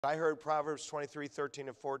I heard Proverbs 23:13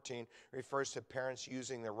 and 14 refers to parents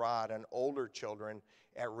using the rod on older children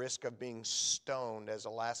at risk of being stoned as a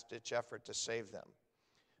last-ditch effort to save them.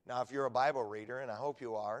 Now, if you're a Bible reader, and I hope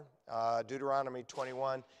you are, Deuteronomy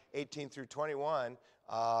 21:18 through 21,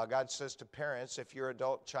 God says to parents, if your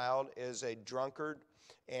adult child is a drunkard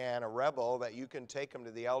and a rebel, that you can take them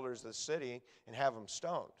to the elders of the city and have them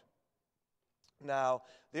stoned. Now,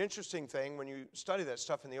 the interesting thing, when you study that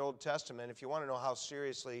stuff in the Old Testament, if you want to know how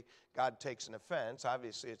seriously God takes an offense,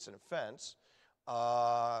 obviously it's an offense,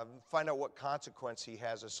 find out what consequence he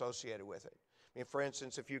has associated with it. I mean, for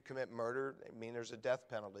instance, if you commit murder, there's a death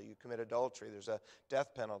penalty. You commit adultery, there's a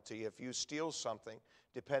death penalty. If you steal something,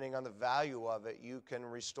 depending on the value of it, you can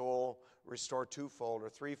restore twofold or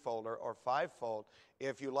threefold or fivefold.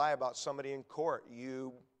 If you lie about somebody in court,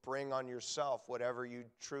 you bring on yourself whatever you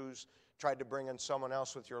tried to bring on someone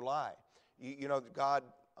else with your lie. You know, God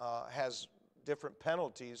has different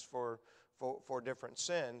penalties for different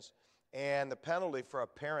sins. And the penalty for a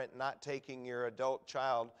parent not taking your adult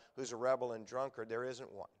child who's a rebel and drunkard, there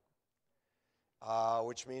isn't one.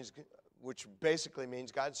 Which basically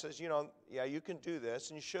means God says, you know, yeah, you can do this,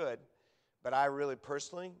 and you should, but I really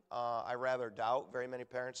personally, I rather doubt. Very many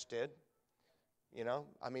parents did. You know,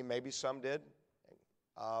 I mean, maybe some did,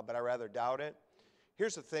 but I rather doubt it.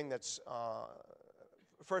 Here's the thing that's,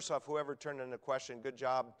 first off, whoever turned in the question, good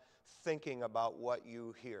job thinking about what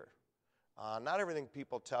you hear. Not everything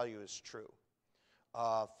people tell you is true.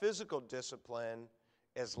 Physical discipline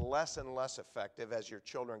is less and less effective as your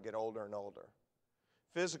children get older and older.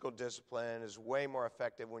 Physical discipline is way more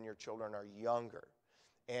effective when your children are younger.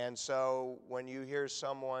 And so when you hear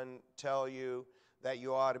someone tell you that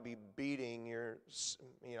you ought to be beating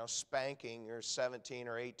spanking your 17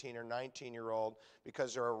 or 18 or 19-year-old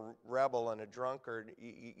because they're a rebel and a drunkard,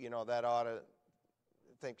 that ought to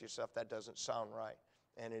think to yourself, that doesn't sound right.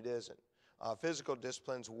 And it isn't. Physical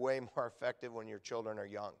discipline is way more effective when your children are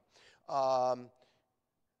young.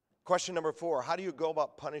 Question number 4, how do you go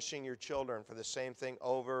about punishing your children for the same thing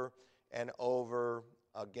over and over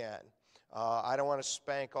again? I don't want to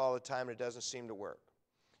spank all the time, and it doesn't seem to work.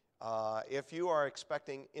 If you are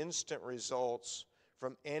expecting instant results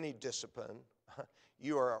from any discipline,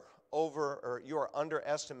 you are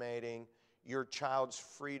underestimating your child's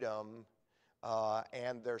freedom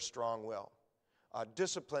and their strong will.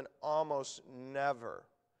 Discipline almost never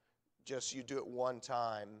just you do it one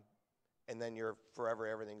time and then you're forever,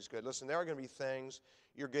 everything's good. Listen, there are going to be things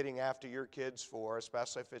you're getting after your kids for,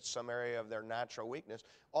 especially if it's some area of their natural weakness,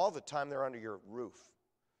 all the time they're under your roof.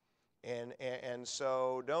 And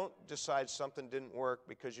so don't decide something didn't work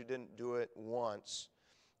because you didn't do it once.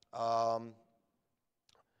 I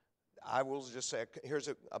will just say, here's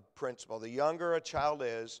a principle. The younger a child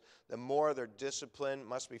is, the more their discipline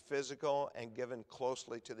must be physical and given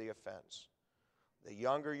closely to the offense. The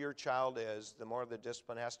younger your child is, the more the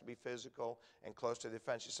discipline has to be physical and close to the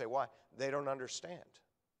offense. You say, why? They don't understand.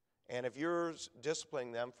 And if you're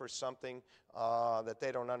disciplining them for something that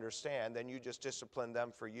they don't understand, then you just discipline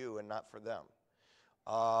them for you and not for them.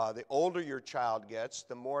 The older your child gets,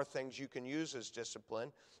 the more things you can use as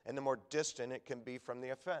discipline, and the more distant it can be from the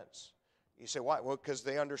offense. You say, why? Well, because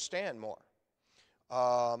they understand more.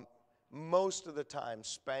 Most of the time,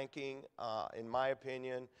 spanking, in my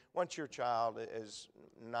opinion, once your child is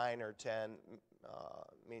 9 or 10,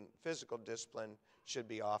 physical discipline should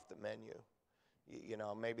be off the menu.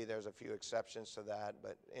 Maybe there's a few exceptions to that,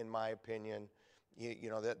 but in my opinion,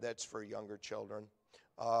 that's for younger children.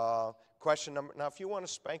 Question number, now if you want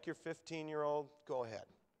to spank your 15-year-old, go ahead.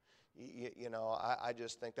 I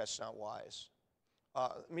just think that's not wise.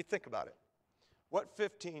 Think about it. What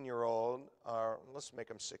 15-year-old, or let's make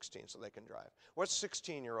them 16 so they can drive. What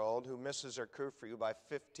 16-year-old who misses their curfew by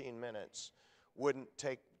 15 minutes wouldn't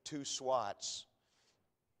take 2 swats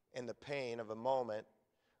in the pain of a moment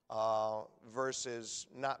versus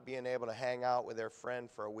not being able to hang out with their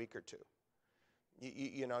friend for a week or two?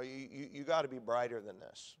 You got to be brighter than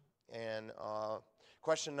this. And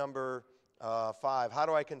question number 5, how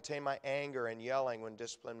do I contain my anger and yelling when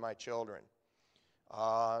disciplining my children?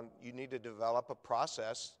 You need to develop a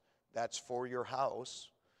process that's for your house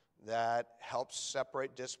that helps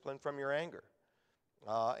separate discipline from your anger.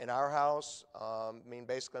 In our house,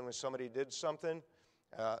 basically when somebody did something,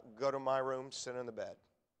 go to my room, sit in the bed.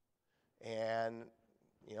 And,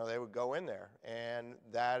 they would go in there. And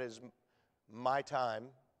that is my time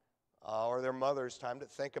or their mother's time to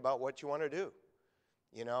think about what you want to do.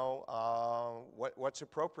 What's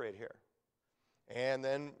appropriate here. And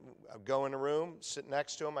then I'd go in the room, sit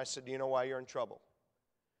next to them. I said, do you know why you're in trouble?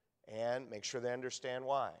 And make sure they understand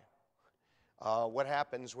why. What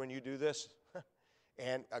happens when you do this?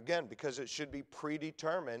 And again, because it should be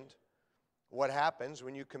predetermined what happens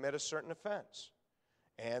when you commit a certain offense.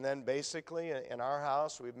 And then basically in our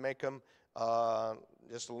house, we'd make them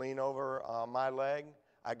just lean over my leg.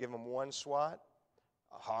 I give them one swat,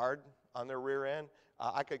 hard on their rear end.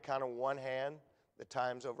 I could count on one hand the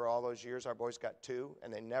times over all those years. Our boys got 2,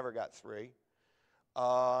 and they never got 3.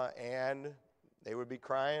 And they would be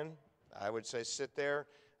crying. I would say, sit there,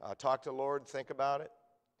 talk to the Lord, think about it.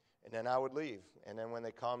 And then I would leave. And then when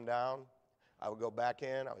they calmed down, I would go back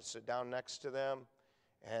in. I would sit down next to them.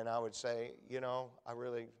 And I would say, you know, I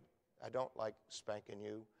don't like spanking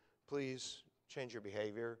you. Please change your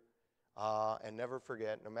behavior. And never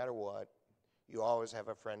forget, no matter what, you always have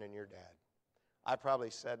a friend in your dad. I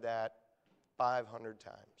probably said that 500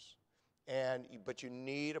 times. But you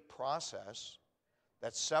need a process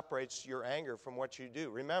that separates your anger from what you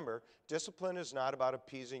do. Remember, discipline is not about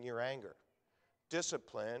appeasing your anger.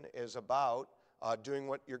 Discipline is about doing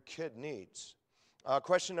what your kid needs.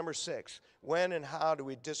 Question number 6, when and how do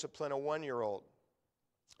we discipline a 1-year-old?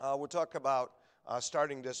 We'll talk about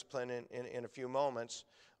starting discipline in a few moments.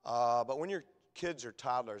 But when your kids are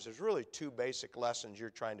toddlers, there's really 2 basic lessons you're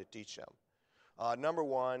trying to teach them. Number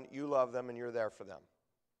 1, you love them and you're there for them.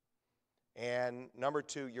 And number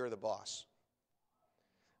 2, you're the boss.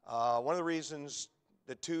 One of the reasons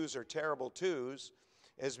the 2s are terrible 2s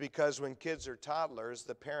is because when kids are toddlers,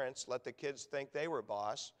 the parents let the kids think they were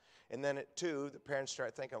boss. And then at 2, the parents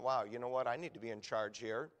start thinking, wow, you know what, I need to be in charge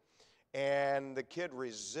here. And the kid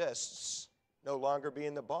resists no longer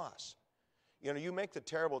being the boss. You know, you make the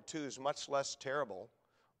terrible 2s much less terrible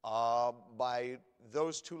by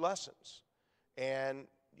those 2 lessons. And,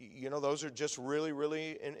 you know, those are just really,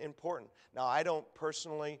 really important. Now, I don't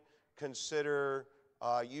personally consider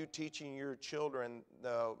you teaching your children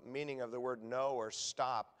the meaning of the word no or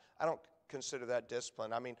stop. I don't consider that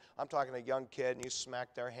discipline. I mean, I'm talking to a young kid and you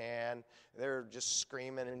smack their hand, they're just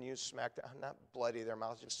screaming and you smack them, not bloody their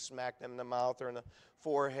mouth, just smack them in the mouth or in the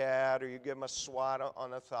forehead, or you give them a swat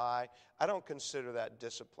on the thigh. I don't consider that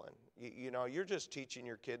discipline. You know, you're just teaching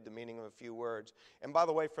your kid the meaning of a few words. And by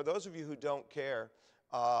the way, for those of you who don't care,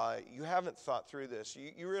 you haven't thought through this.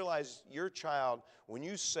 You realize your child, when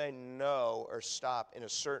you say no or stop in a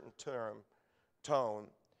certain tone,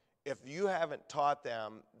 if you haven't taught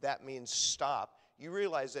them that means stop, you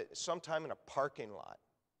realize that sometime in a parking lot,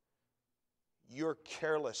 your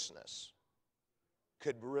carelessness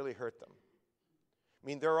could really hurt them. I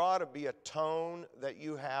mean, there ought to be a tone that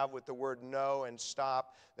you have with the word no and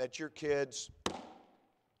stop that your kids,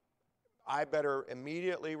 I better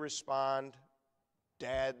immediately respond,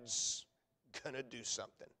 Dad's going to do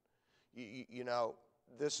something. You know,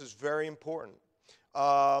 this is very important.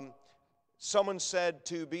 Someone said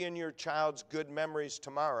to be in your child's good memories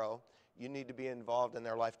tomorrow, you need to be involved in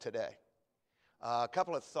their life today. A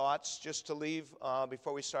couple of thoughts just to leave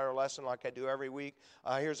before we start our lesson like I do every week.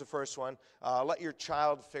 Here's the first one. Let your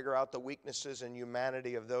child figure out the weaknesses and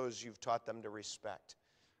humanity of those you've taught them to respect.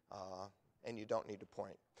 And you don't need to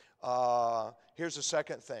point. Here's the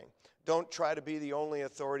second thing. Don't try to be the only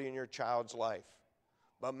authority in your child's life,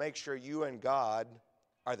 but make sure you and God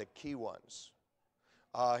are the key ones.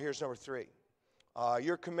 Here's number 3.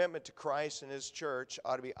 Your commitment to Christ and His church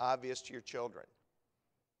ought to be obvious to your children.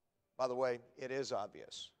 By the way, it is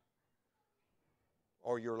obvious,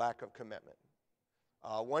 or your lack of commitment.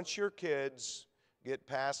 Once your kids get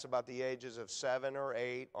past about the ages of 7 or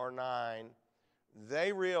 8 or 9,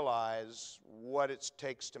 they realize what it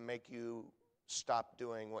takes to make you stop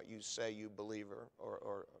doing what you say you believe,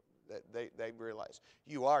 or they realize.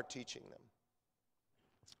 You are teaching them.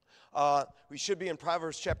 We should be in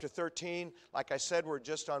Proverbs chapter 13. Like I said, we're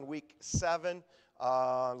just on week 7.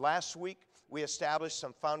 Last week, we established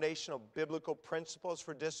some foundational biblical principles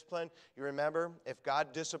for discipline. You remember, if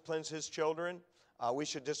God disciplines His children, we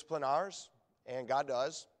should discipline ours, and God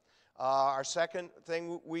does. Our second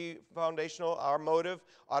thing, our motive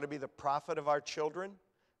ought to be the profit of our children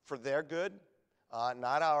for their good,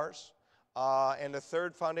 not ours. And the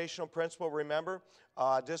third foundational principle, remember,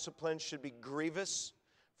 discipline should be grievous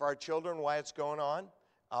for our children while it's going on.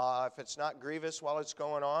 If it's not grievous while it's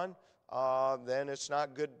going on, then it's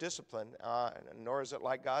not good discipline, nor is it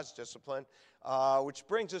like God's discipline. Which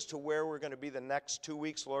brings us to where we're going to be the next 2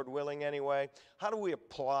 weeks, Lord willing anyway. How do we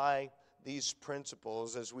apply these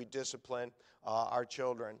principles as we discipline our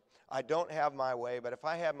children? I don't have my way, but if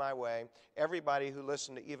I had my way, everybody who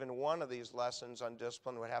listened to even one of these lessons on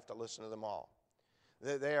discipline would have to listen to them all.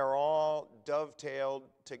 They are all dovetailed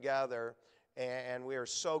together, and we are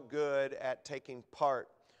so good at taking part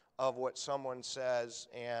of what someone says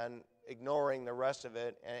and ignoring the rest of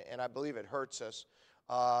it, and I believe it hurts us.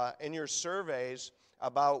 In your surveys,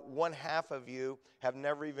 About one half of you have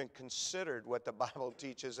never even considered what the Bible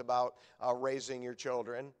teaches about raising your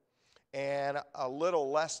children. And a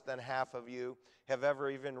little less than half of you have ever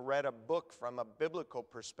even read a book from a biblical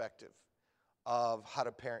perspective of how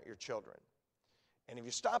to parent your children. And if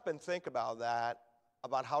you stop and think about that,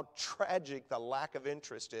 about how tragic the lack of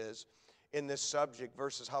interest is in this subject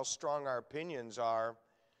versus how strong our opinions are,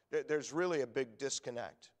 there's really a big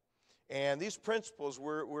disconnect. And these principles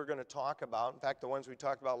we're going to talk about, in fact, the ones we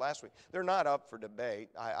talked about last week, they're not up for debate.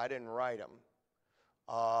 I didn't write them.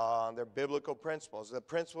 They're biblical principles. The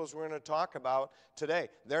principles we're going to talk about today,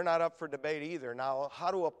 they're not up for debate either. Now,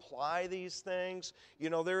 how to apply these things,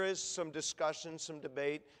 there is some discussion, some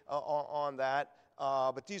debate on that.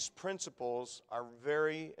 But these principles are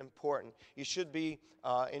very important. You should be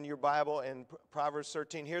in your Bible in Proverbs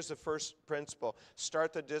 13. Here's the first principle.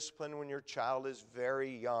 Start the discipline when your child is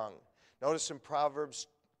very young. Notice in Proverbs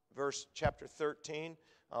chapter 13,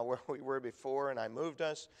 where we were before and I moved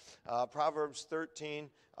us. Proverbs 13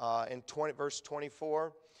 in verse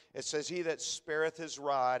 24. It says, he that spareth his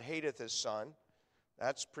rod hateth his son.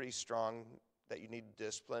 That's pretty strong that you need to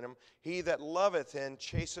discipline him. He that loveth him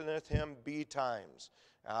chasteneth him betimes.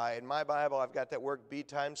 In my Bible, I've got that word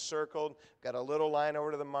betimes circled, got a little line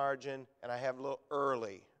over to the margin, and I have a little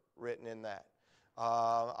early written in that.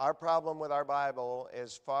 Our problem with our Bible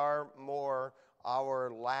is far more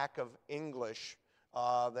our lack of English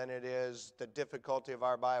than it is the difficulty of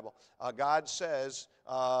our Bible. God says,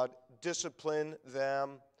 discipline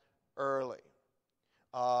them early.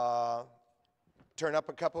 Turn up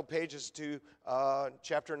a couple pages to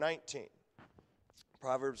chapter 19,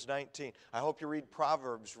 Proverbs 19. I hope you read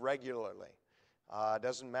Proverbs regularly. It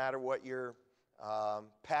doesn't matter what your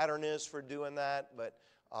pattern is for doing that, but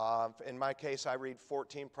in my case, I read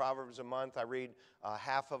 14 Proverbs a month. I read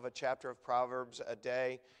half of a chapter of Proverbs a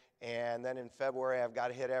day, and then in February, I've got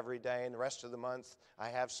to hit every day, and the rest of the month, I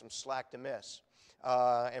have some slack to miss.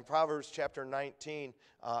 In Proverbs chapter 19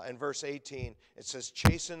 and verse 18, it says,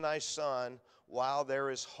 chasten thy son while there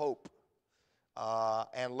is hope,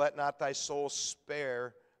 and let not thy soul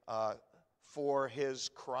spare for his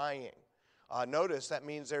crying. Notice that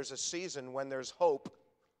means there's a season when there's hope,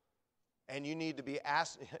 and you need to be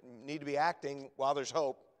acting while there's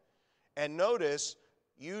hope. And notice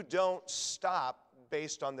you don't stop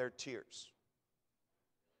based on their tears.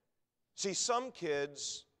 See, some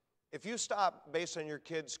kids, if you stop based on your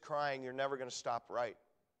kids crying, you're never going to stop right.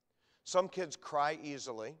 Some kids cry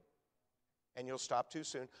easily, and you'll stop too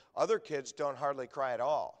soon. Other kids don't hardly cry at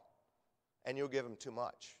all, and you'll give them too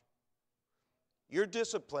much. Your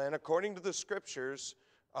discipline, according to the Scriptures,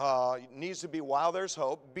 needs to be while there's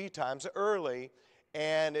hope, betimes, early,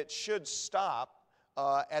 and it should stop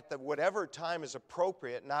at whatever time is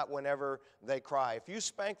appropriate, not whenever they cry. If you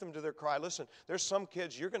spank them to their cry, listen, there's some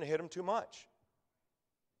kids you're going to hit them too much,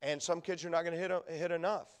 and some kids you're not going to hit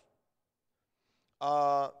enough.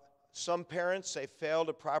 Some parents, they fail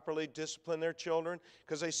to properly discipline their children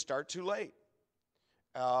because they start too late.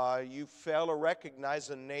 You fail to recognize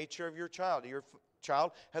the nature of your child. Your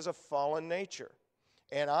child has a fallen nature.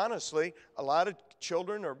 And honestly, a lot of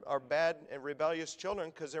children are bad and rebellious children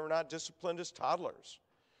because they were not disciplined as toddlers.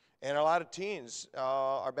 And a lot of teens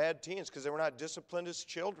are bad teens because they were not disciplined as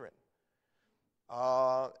children.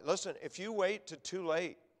 Listen, if you wait to too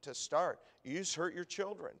late to start, you just hurt your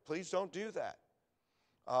children. Please don't do that.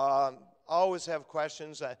 Always have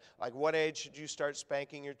questions like what age should you start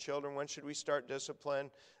spanking your children? When should we start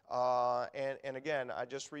discipline? And again, I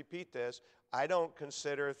just repeat this. I don't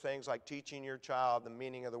consider things like teaching your child the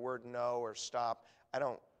meaning of the word no or stop. I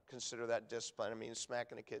don't consider that discipline. I mean,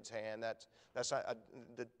 smacking a kid's hand, that's not,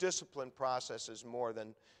 the discipline process is more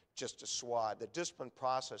than just a swat. The discipline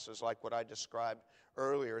process is like what I described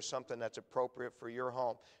earlier, something that's appropriate for your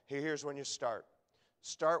home. Here's when you start.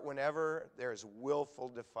 Start whenever there is willful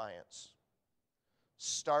defiance.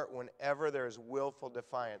 Start whenever there is willful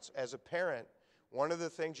defiance. As a parent, one of the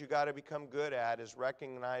things you got to become good at is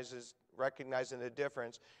recognizing the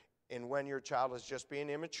difference in when your child is just being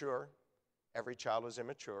immature. Every child is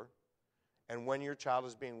immature. And when your child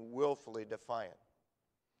is being willfully defiant.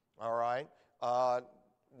 All right?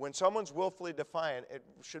 When someone's willfully defiant, it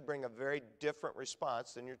should bring a very different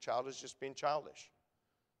response than your child is just being childish.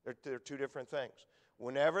 They're two different things.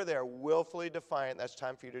 Whenever they're willfully defiant, that's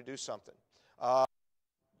time for you to do something.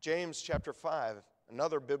 James chapter 5,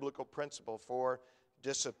 another biblical principle for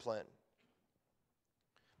discipline.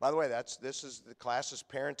 By the way, the class is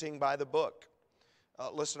parenting by the book.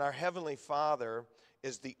 Listen, our Heavenly Father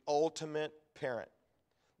is the ultimate parent.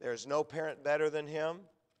 There's no parent better than Him.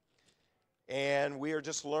 And we are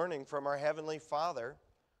just learning from our Heavenly Father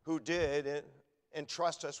who did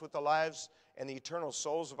entrust us with the lives and the eternal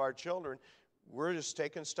souls of our children. We're just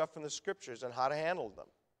taking stuff from the Scriptures and how to handle them.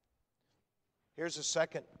 Here's the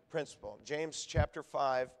second principle. James chapter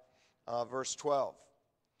 5, verse 12.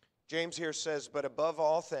 James here says, "But above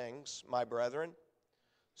all things, my brethren,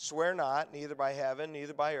 swear not, neither by heaven,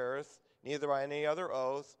 neither by earth, neither by any other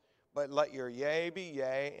oath, but let your yea be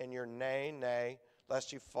yea, and your nay, nay,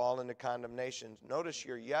 lest you fall into condemnation." Notice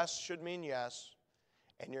your yes should mean yes,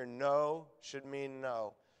 and your no should mean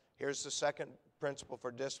no. Here's the second principle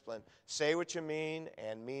for discipline. Say what you mean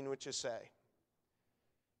and mean what you say.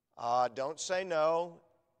 Don't say no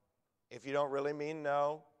if you don't really mean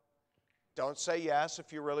no. Don't say yes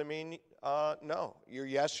if you really mean no. Your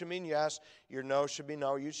yes should mean yes. Your no should be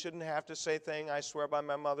no. You shouldn't have to say things, "I swear by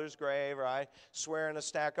my mother's grave," or "I swear in a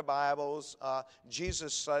stack of Bibles."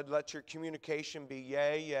 Jesus said, "Let your communication be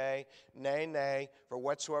yea, yea, nay, nay, for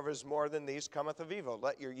whatsoever is more than these cometh of evil."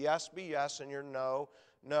 Let your yes be yes and your no,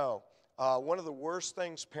 no. One of the worst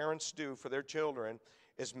things parents do for their children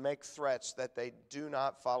is make threats that they do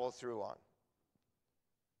not follow through on.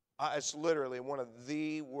 It's literally one of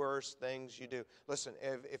the worst things you do. Listen,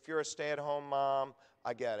 if you're a stay-at-home mom,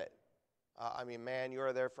 I get it. I mean, man, you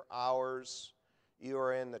are there for hours. You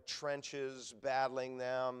are in the trenches battling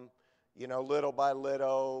them. You know, little by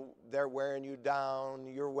little, they're wearing you down.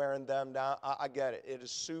 You're wearing them down. I get it. It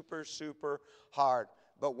is super, super hard.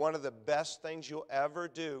 But one of the best things you'll ever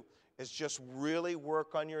do is just really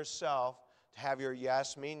work on yourself to have your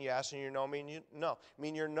yes mean yes and your no mean no. I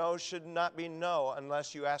mean, your no should not be no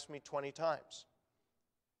unless you ask me 20 times.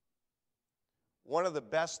 One of the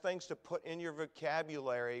best things to put in your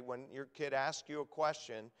vocabulary when your kid asks you a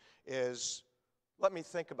question is, "Let me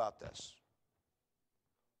think about this.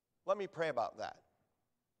 Let me pray about that.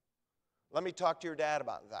 Let me talk to your dad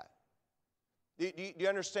about that." Do you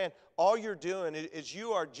understand? All you're doing is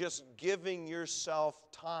you are just giving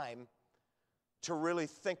yourself time to really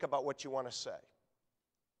think about what you want to say.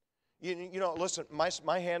 You know, listen,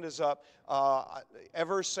 my hand is up.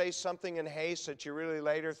 Ever say something in haste that you really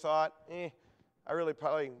later thought, I really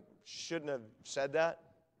probably shouldn't have said that?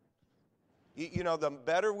 You know, the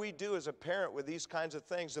better we do as a parent with these kinds of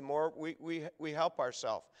things, the more we help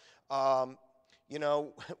ourselves. You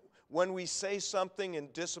know, when we say something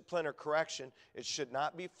in discipline or correction, it should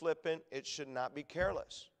not be flippant. It should not be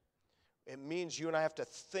careless. It means you and I have to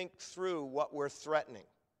think through what we're threatening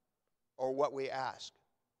or what we ask.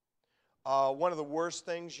 One of the worst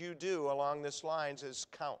things you do along this lines is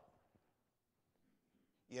count.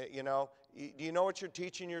 You know, do you know what you're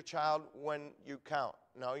teaching your child when you count?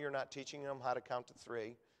 No, you're not teaching them how to count to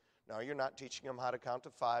 3. No, you're not teaching them how to count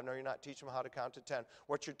to 5. No, you're not teaching them how to count to 10.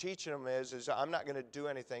 What you're teaching them is I'm not going to do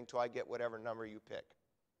anything till I get whatever number you pick.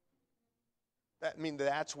 I mean,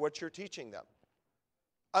 that's what you're teaching them.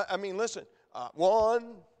 I mean, listen,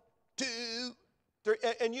 1, 2, 3,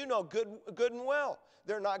 and you know good and well,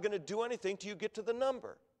 they're not going to do anything till you get to the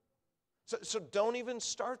number. So don't even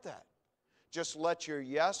start that. Just let your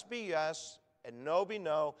yes be yes and no be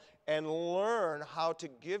no, and learn how to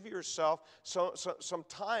give yourself some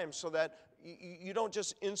time so that you don't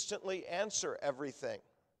just instantly answer everything.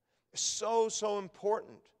 It's so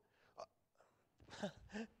important.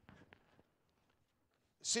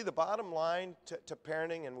 See, the bottom line to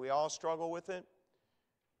parenting, and we all struggle with it,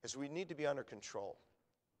 is we need to be under control.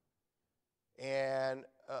 And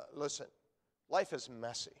listen, life is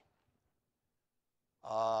messy.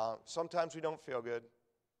 Sometimes we don't feel good.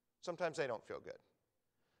 Sometimes they don't feel good.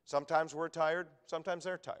 Sometimes we're tired. Sometimes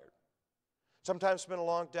they're tired. Sometimes it's been a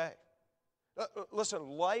long day. Listen,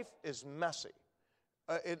 life is messy.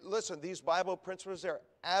 Listen, these Bible principles, they're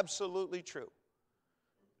absolutely true.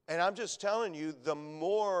 And I'm just telling you, the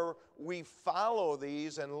more we follow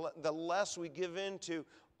these and the less we give in to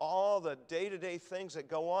all the day-to-day things that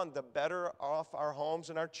go on, the better off our homes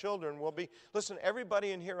and our children will be. Listen,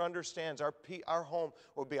 everybody in here understands our home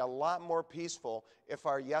will be a lot more peaceful if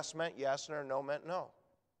our yes meant yes and our no meant no.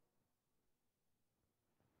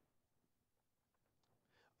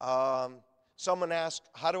 Someone asked,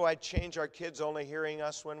 how do I change our kids only hearing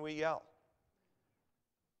us when we yell?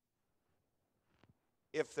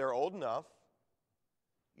 If they're old enough,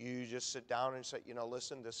 you just sit down and say, you know,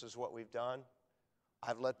 listen, this is what we've done.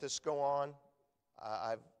 I've let this go on.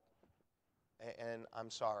 And I'm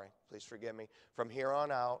sorry. Please forgive me. From here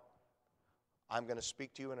on out, I'm going to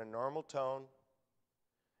speak to you in a normal tone.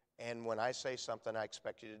 And when I say something, I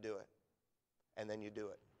expect you to do it. And then you do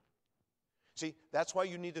it. See, that's why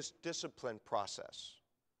you need this discipline process.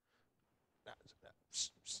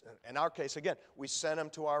 In our case, again, we sent them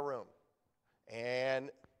to our room.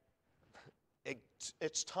 And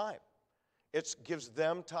it's time. It gives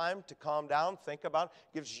them time to calm down, think about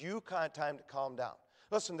it, gives you kind of time to calm down.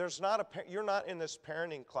 Listen, you're not in this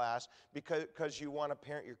parenting class because you want to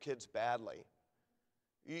parent your kids badly.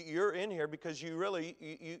 You're in here because you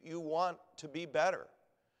want to be better.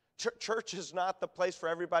 Church is not the place for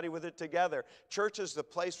everybody with it together. Church is the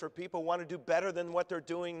place for people who want to do better than what they're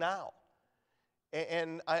doing now.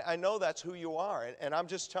 And I know that's who you are. And I'm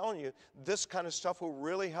just telling you, this kind of stuff will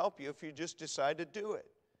really help you if you just decide to do it.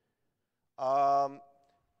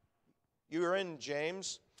 You're in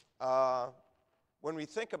James. When we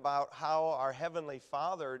think about how our Heavenly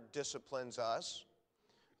Father disciplines us,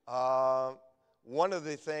 one of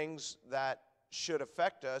the things that should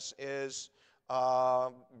affect us is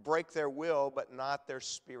break their will, but not their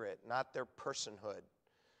spirit, not their personhood.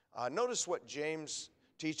 Notice what James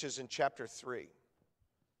teaches in chapter 3.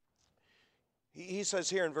 He says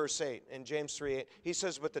here in verse 8, in James 3:8, he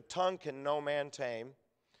says, "But the tongue can no man tame.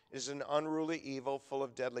 It is an unruly evil full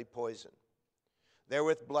of deadly poison.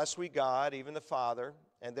 Therewith bless we God, even the Father,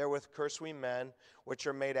 and therewith curse we men, which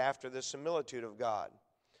are made after the similitude of God.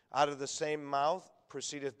 Out of the same mouth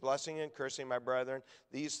proceedeth blessing and cursing, my brethren.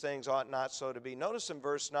 These things ought not so to be." Notice in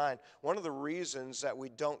verse 9, one of the reasons that we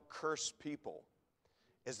don't curse people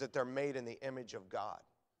is that they're made in the image of God.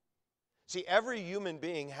 See, every human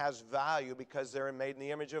being has value because they're made in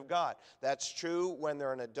the image of God. That's true when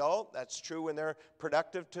they're an adult. That's true when they're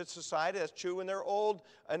productive to society. That's true when they're old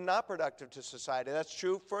and not productive to society. That's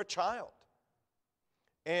true for a child.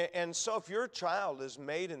 And so if your child is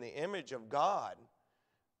made in the image of God,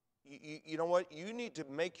 you know what? You need to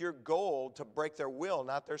make your goal to break their will,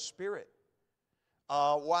 not their spirit.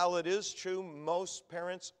 While it is true most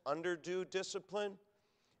parents underdo discipline,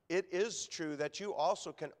 it is true that you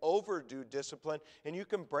also can overdo discipline and you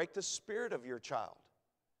can break the spirit of your child.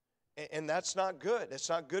 And that's not good. It's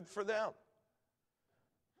not good for them.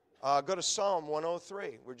 Go to Psalm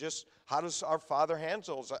 103. How does our Father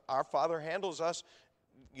handles us? Our Father handles us,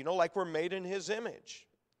 like we're made in His image.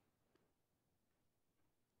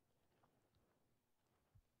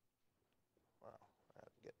 Wow, I'm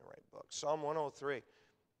getting the right book. Psalm 103.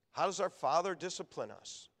 How does our Father discipline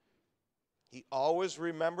us? He always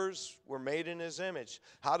remembers we're made in His image.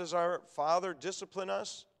 How does our Father discipline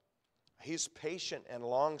us? He's patient and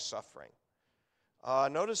long-suffering.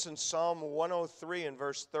 Notice in Psalm 103 in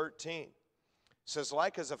verse 13, it says,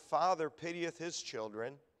 "Like as a father pitieth his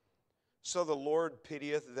children, so the Lord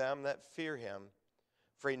pitieth them that fear Him.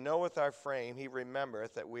 For He knoweth our frame, He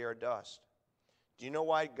remembereth that we are dust." Do you know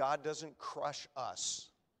why God doesn't crush us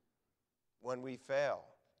when we fail?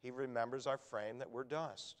 He remembers our frame, that we're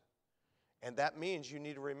dust. And that means you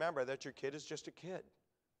need to remember that your kid is just a kid.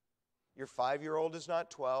 Your 5-year-old is not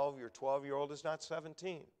 12. Your 12-year-old is not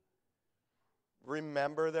 17.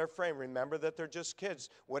 Remember their frame. Remember that they're just kids.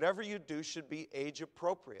 Whatever you do should be age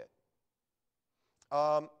appropriate.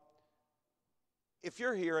 If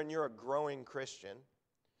you're here and you're a growing Christian,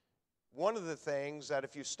 one of the things that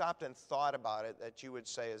if you stopped and thought about it that you would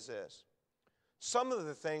say is this: some of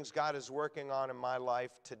the things God is working on in my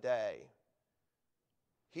life today,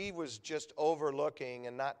 He was just overlooking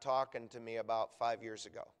and not talking to me about 5 years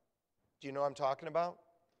ago. Do you know what I'm talking about?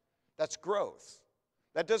 That's growth.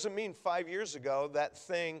 That doesn't mean 5 years ago that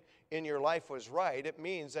thing in your life was right. It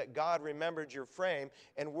means that God remembered your frame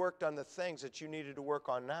and worked on the things that you needed to work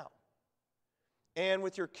on now. And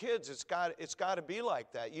with your kids, it's got to be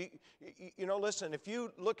like that. Listen, if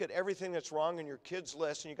you look at everything that's wrong in your kids'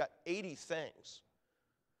 list and you got 80 things,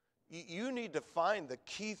 you need to find the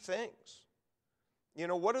key things.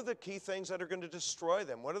 What are the key things that are going to destroy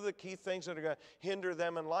them? What are the key things that are going to hinder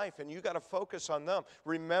them in life? And you got to focus on them.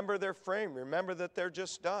 Remember their frame. Remember that they're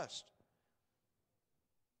just dust.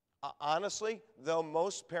 Honestly, though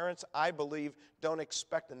most parents, I believe, don't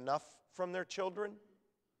expect enough from their children,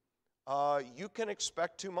 you can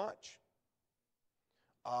expect too much.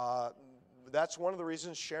 That's one of the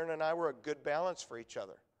reasons Sharon and I were a good balance for each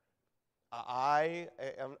other. I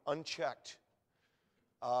am unchecked.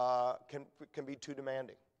 Can be too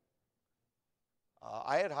demanding.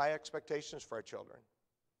 I had high expectations for our children.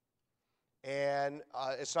 And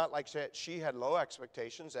it's not like she had low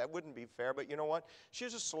expectations. That wouldn't be fair. But you know what? She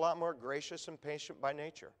was just a lot more gracious and patient by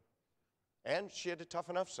nature. And she had to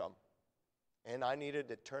toughen up some. And I needed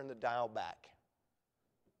to turn the dial back.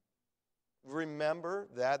 Remember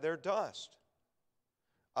that they're dust.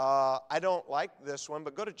 I don't like this one,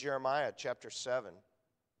 but go to Jeremiah chapter 7.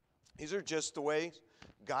 These are just the way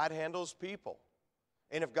God handles people.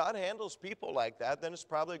 And if God handles people like that, then it's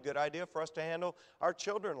probably a good idea for us to handle our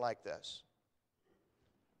children like this.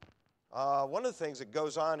 One of the things that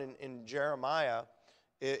goes on in Jeremiah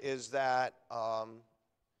is that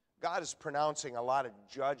God is pronouncing a lot of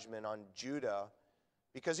judgment on Judah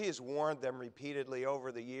because he has warned them repeatedly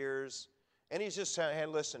over the years. And he's just saying, hey,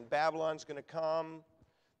 listen, Babylon's going to come.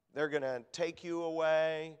 They're going to take you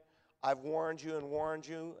away. I've warned you and warned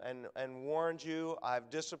you and warned you. I've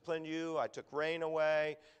disciplined you. I took rain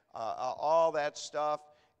away, all that stuff.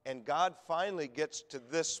 And God finally gets to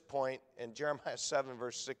this point in Jeremiah 7,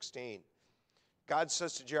 verse 16. God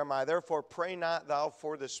says to Jeremiah, therefore pray not thou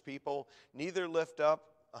for this people, neither lift up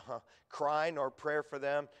cry nor prayer for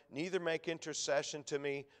them, neither make intercession to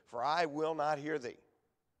me, for I will not hear thee.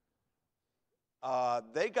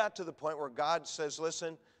 They got to the point where God says,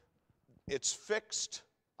 listen, it's fixed.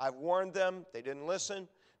 I've warned them. They didn't listen.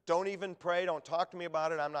 Don't even pray. Don't talk to me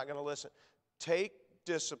about it. I'm not going to listen. Take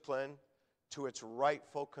discipline to its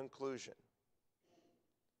rightful conclusion.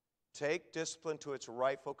 Take discipline to its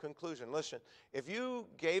rightful conclusion. Listen, if you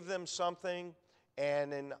gave them something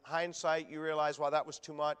and in hindsight you realize, well, that was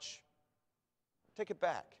too much, take it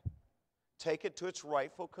back. Take it to its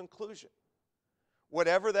rightful conclusion.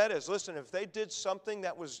 Whatever that is. Listen, if they did something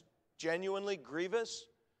that was genuinely grievous,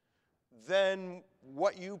 then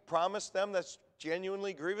what you promised them that's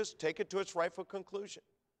genuinely grievous, take it to its rightful conclusion.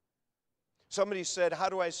 Somebody said, how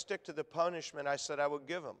do I stick to the punishment I said I would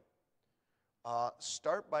give them?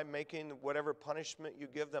 Start by making whatever punishment you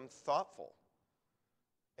give them thoughtful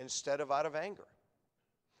instead of out of anger.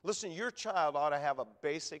 Listen, your child ought to have a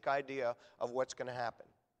basic idea of what's going to happen.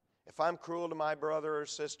 If I'm cruel to my brother or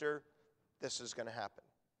sister, this is going to happen.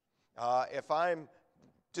 If I'm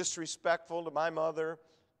disrespectful to my mother,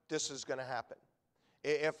 this is going to happen.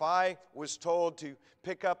 If I was told to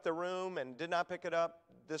pick up the room and did not pick it up,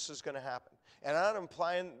 this is going to happen. And I'm not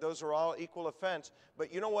implying those are all equal offense,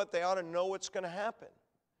 but you know what? They ought to know what's going to happen.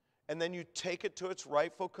 And then you take it to its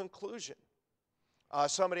rightful conclusion.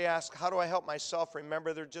 Somebody asked, how do I help myself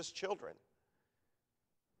remember they're just children?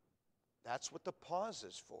 That's what the pause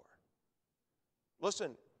is for.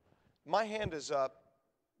 Listen, my hand is up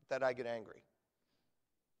that I get angry.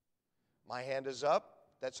 My hand is up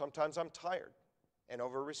that sometimes I'm tired and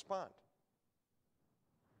over-respond.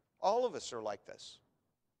 All of us are like this.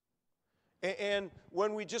 And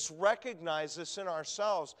when we just recognize this in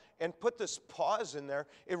ourselves and put this pause in there,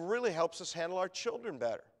 it really helps us handle our children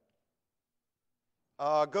better.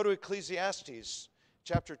 Go to Ecclesiastes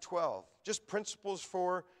chapter 12. Just principles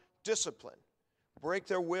for discipline. Break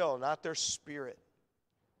their will, not their spirit.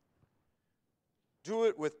 Do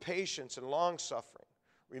it with patience and long-suffering.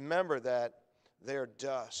 Remember that they are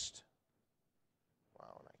dust.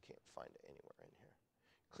 Wow, and I can't find it anywhere in here.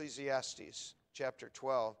 Ecclesiastes chapter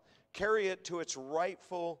 12. Carry it to its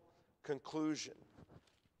rightful conclusion.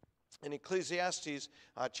 In Ecclesiastes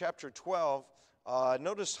chapter 12,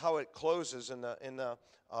 notice how it closes in the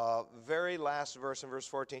very last verse, in verse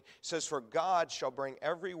 14. It says, for God shall bring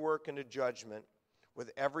every work into judgment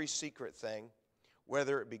with every secret thing,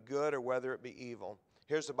 whether it be good or whether it be evil.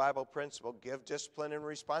 Here's the Bible principle. Give discipline in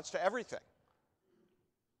response to everything.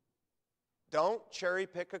 Don't cherry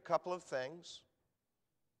pick a couple of things.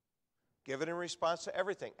 Give it in response to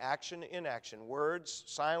everything. Action, inaction, words,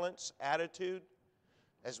 silence, attitude.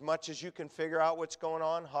 As much as you can figure out what's going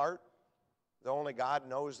on, heart. The only God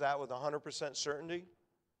knows that with 100% certainty.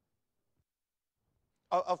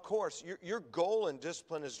 Of course, your goal in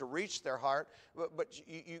discipline is to reach their heart, but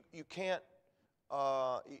you can't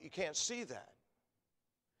see that.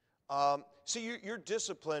 See, your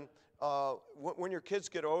discipline, when your kids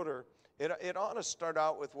get older, it ought to start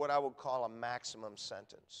out with what I would call a maximum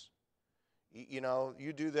sentence. You know,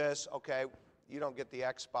 you do this, okay, you don't get the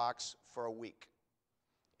Xbox for a week.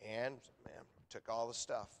 And, man, took all the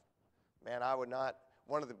stuff. Man, I would not,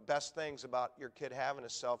 one of the best things about your kid having a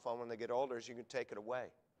cell phone when they get older is you can take it away.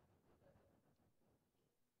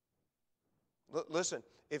 Listen,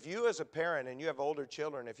 if you as a parent and you have older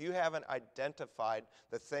children, if you haven't identified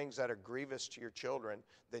the things that are grievous to your children,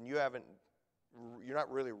 then you're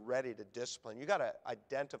not really ready to discipline. You got to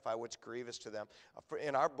identify what's grievous to them.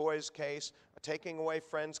 In our boys' case, taking away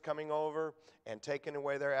friends coming over and taking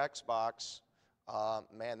away their Xbox,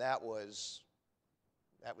 man, that was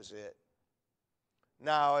it.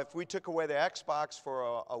 Now, if we took away the Xbox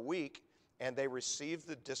for a week and they received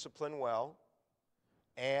the discipline well,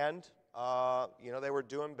 and they were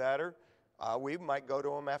doing better, we might go to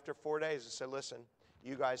them after 4 days and say, listen,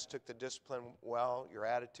 you guys took the discipline well. Your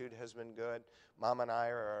attitude has been good. Mom and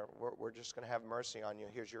I we're just going to have mercy on you.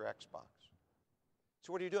 Here's your Xbox.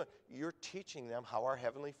 So what are you doing? You're teaching them how our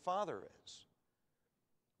Heavenly Father is.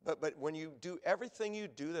 But when you do everything you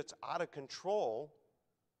do that's out of control,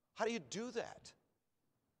 how do you do that?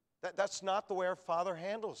 That's not the way our Father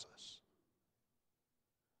handles us.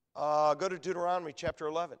 Go to Deuteronomy chapter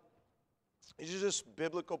 11. These are just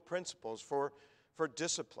biblical principles for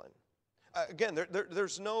discipline. Again,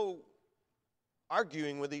 there's no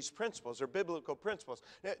arguing with these principles. They're biblical principles.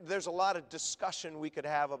 There's a lot of discussion we could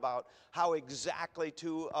have about how exactly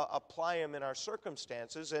to apply them in our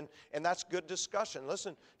circumstances, and that's good discussion.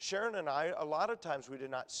 Listen, Sharon and I, a lot of times we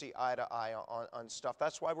did not see eye to eye on stuff.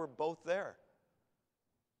 That's why we're both there.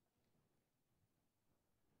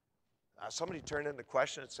 Somebody turned in the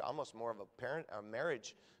question, it's almost more of a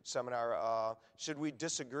marriage seminar. Should we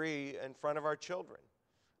disagree in front of our children?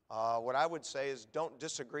 What I would say is don't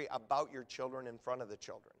disagree about your children in front of the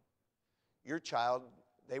children. Your child,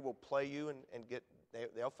 they will play you and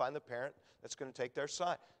they'll find the parent that's going to take their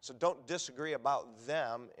side. So don't disagree about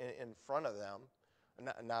them in front of them.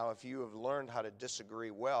 Now, if you have learned how to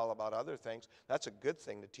disagree well about other things, that's a good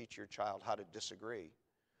thing to teach your child how to disagree.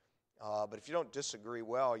 But if you don't disagree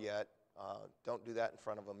well yet, don't do that in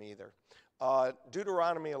front of them either.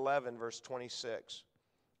 Deuteronomy 11, verse 26.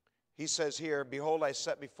 He says here, "Behold, I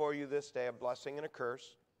set before you this day a blessing and a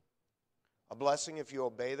curse. A blessing if you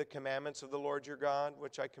obey the commandments of the Lord your God,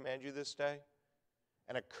 which I command you this day,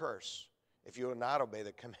 and a curse if you will not obey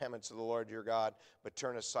the commandments of the Lord your God, but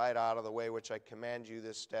turn aside out of the way which I command you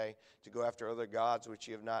this day to go after other gods which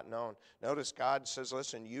you have not known." Notice God says,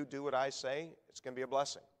 listen, you do what I say, it's going to be a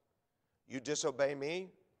blessing. You disobey me,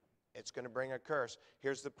 it's going to bring a curse.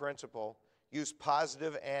 Here's the principle. Use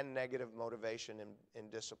positive and negative motivation in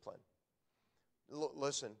discipline.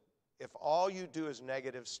 Listen, if all you do is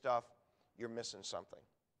negative stuff, you're missing something.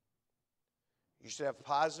 You should have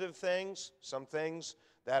positive things, some things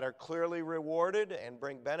that are clearly rewarded and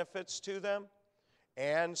bring benefits to them,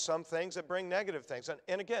 and some things that bring negative things.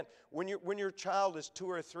 And again, when your child is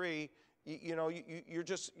 2 or 3,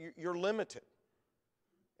 you're limited.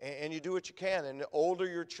 And you do what you can. And the older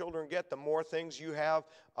your children get, the more things you have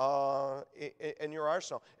in your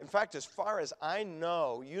arsenal. In fact, as far as I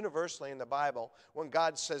know, universally in the Bible, when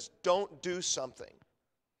God says don't do something,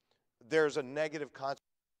 there's a negative consequence.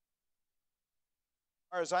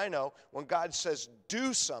 As far as I know, when God says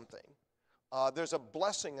do something, there's a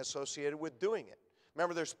blessing associated with doing it.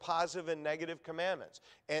 Remember, there's positive and negative commandments.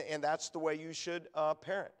 And that's the way you should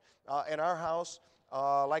parent. In our house,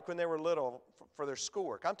 like when they were little, for their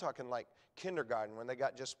schoolwork, I'm talking like kindergarten, when they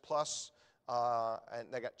got just plus, and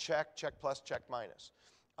they got check plus, check minus.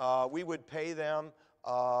 We would pay them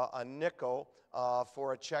a nickel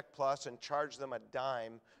for a check plus and charge them a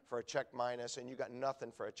dime for a check minus, and you got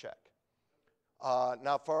nothing for a check.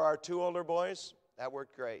 Now, for our 2 older boys, that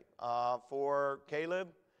worked great. For Caleb,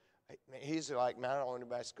 he's like, man, I don't want to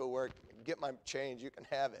buy schoolwork. Get my change, you can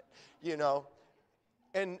have it, you know.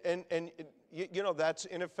 And that's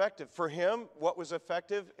ineffective. For him, what was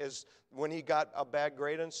effective is when he got a bad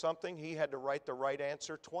grade on something, he had to write the right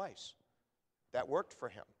answer twice. That worked for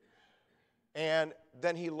him. And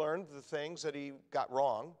then he learned the things that he got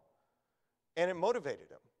wrong, and it motivated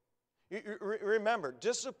him. Remember,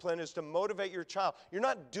 discipline is to motivate your child. You're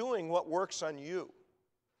not doing what works on you.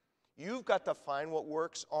 You've got to find what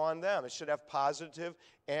works on them. It should have positive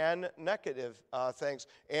and negative things.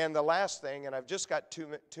 And the last thing, and I've just got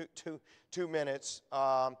 2 minutes,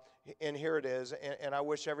 and here it is, and I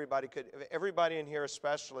wish everybody in here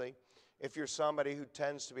especially, if you're somebody who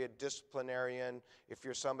tends to be a disciplinarian, if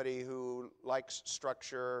you're somebody who likes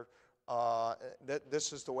structure,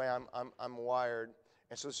 this is the way I'm wired.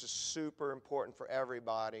 And so this is super important for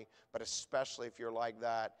everybody, but especially if you're like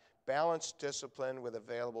that. Balance discipline with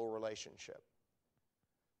available relationship.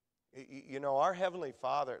 You know, our Heavenly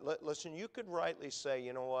Father, listen, you could rightly say,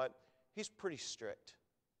 you know what, He's pretty strict.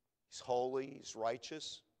 He's holy, He's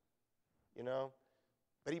righteous, you know.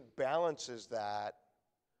 But He balances that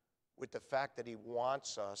with the fact that He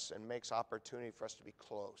wants us and makes opportunity for us to be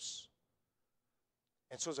close.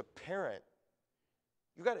 And so as a parent,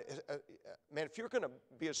 you got to, man, if you're going to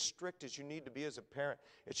be as strict as you need to be as a parent,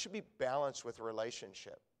 it should be balanced with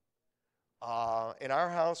relationship. In our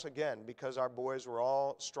house, again, because our boys were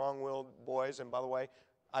all strong-willed boys, and by the way,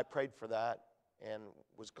 I prayed for that and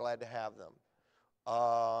was glad to have them.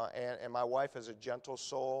 And my wife is a gentle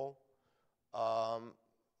soul.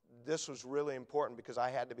 This was really important because I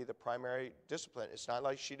had to be the primary discipline. It's not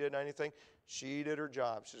like she did anything. She did her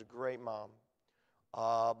job. She's a great mom.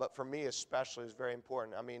 But for me especially, it was very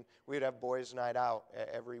important. I mean, we'd have boys' night out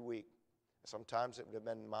every week. Sometimes it would have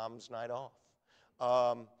been mom's night off.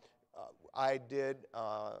 I did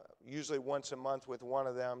usually once a month with one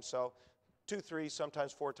of them. So 2, 3,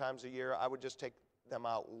 sometimes 4 times a year, I would just take them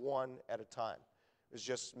out one at a time. It was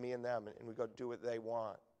just me and them, and we go do what they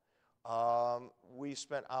want. We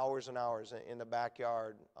spent hours and hours in the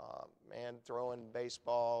backyard, throwing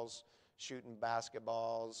baseballs, shooting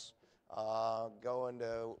basketballs, going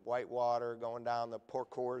to Whitewater, going down the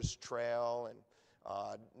Porcours Trail,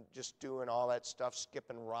 and just doing all that stuff,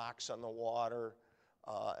 skipping rocks on the water,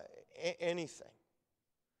 anything.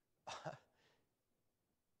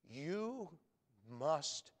 You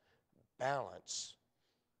must balance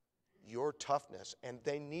your toughness, and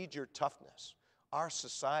they need your toughness. Our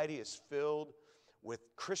society is filled with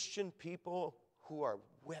Christian people who are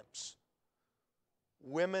wimps.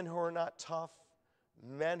 Women who are not tough,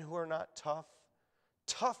 men who are not tough.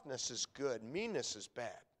 Toughness is good, meanness is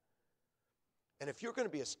bad. And if you're going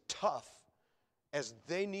to be as tough as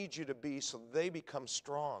they need you to be so they become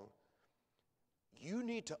strong, you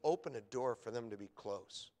need to open a door for them to be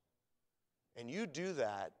close. And you do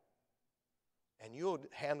that, and you'll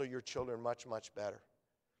handle your children much, much better.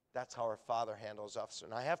 That's how our Father handles us.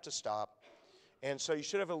 And I have to stop. And so you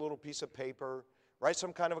should have a little piece of paper. Write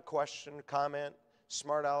some kind of a question, comment,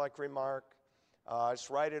 smart aleck remark. Just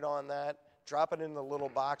write it on that. Drop it in the little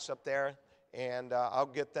box up there, and I'll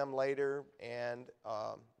get them later. And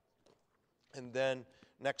then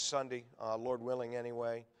next Sunday, Lord willing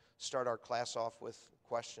anyway, start our class off with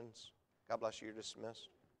questions. God bless you. You're dismissed.